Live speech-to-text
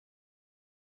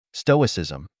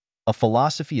Stoicism, a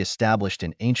philosophy established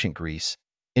in ancient Greece,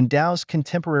 endows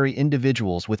contemporary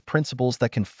individuals with principles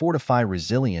that can fortify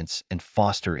resilience and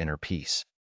foster inner peace.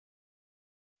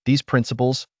 These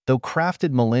principles, though crafted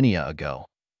millennia ago,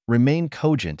 remain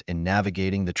cogent in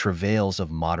navigating the travails of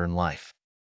modern life.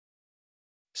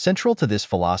 Central to this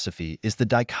philosophy is the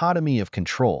dichotomy of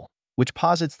control, which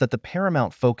posits that the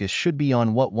paramount focus should be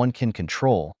on what one can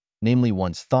control, namely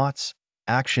one's thoughts,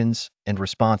 actions, and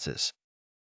responses.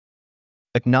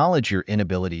 Acknowledge your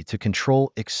inability to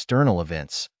control external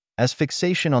events, as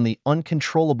fixation on the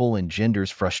uncontrollable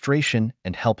engenders frustration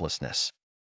and helplessness.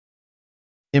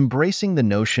 Embracing the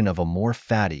notion of amor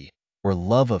fati, or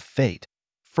love of fate,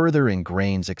 further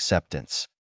ingrains acceptance.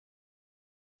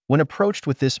 When approached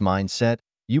with this mindset,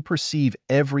 you perceive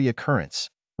every occurrence,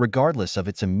 regardless of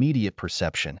its immediate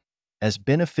perception, as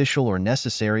beneficial or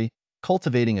necessary,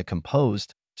 cultivating a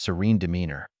composed, serene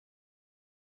demeanor.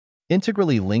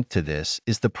 Integrally linked to this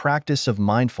is the practice of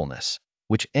mindfulness,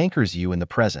 which anchors you in the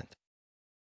present.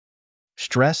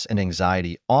 Stress and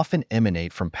anxiety often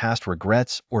emanate from past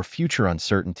regrets or future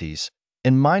uncertainties,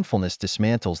 and mindfulness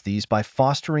dismantles these by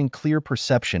fostering clear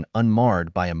perception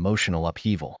unmarred by emotional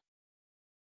upheaval.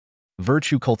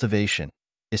 Virtue cultivation,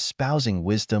 espousing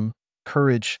wisdom,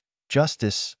 courage,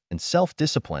 justice, and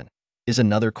self-discipline, is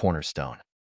another cornerstone.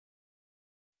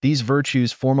 These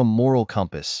virtues form a moral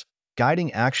compass,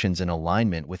 guiding actions in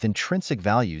alignment with intrinsic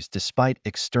values despite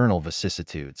external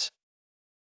vicissitudes.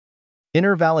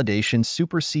 Inner validation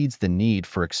supersedes the need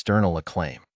for external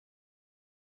acclaim.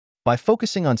 By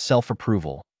focusing on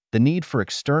self-approval, the need for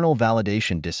external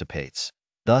validation dissipates,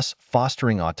 thus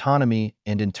fostering autonomy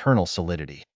and internal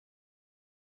solidity.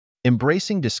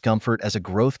 Embracing discomfort as a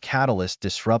growth catalyst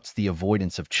disrupts the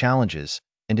avoidance of challenges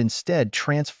and instead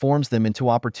transforms them into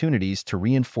opportunities to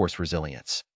reinforce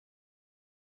resilience.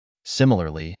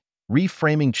 Similarly,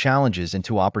 reframing challenges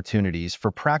into opportunities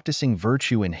for practicing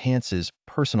virtue enhances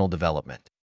personal development.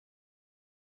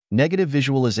 Negative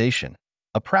visualization,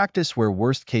 a practice where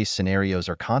worst-case scenarios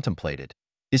are contemplated,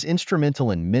 is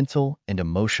instrumental in mental and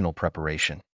emotional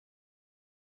preparation.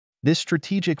 This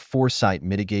strategic foresight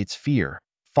mitigates fear,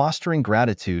 fostering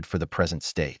gratitude for the present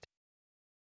state.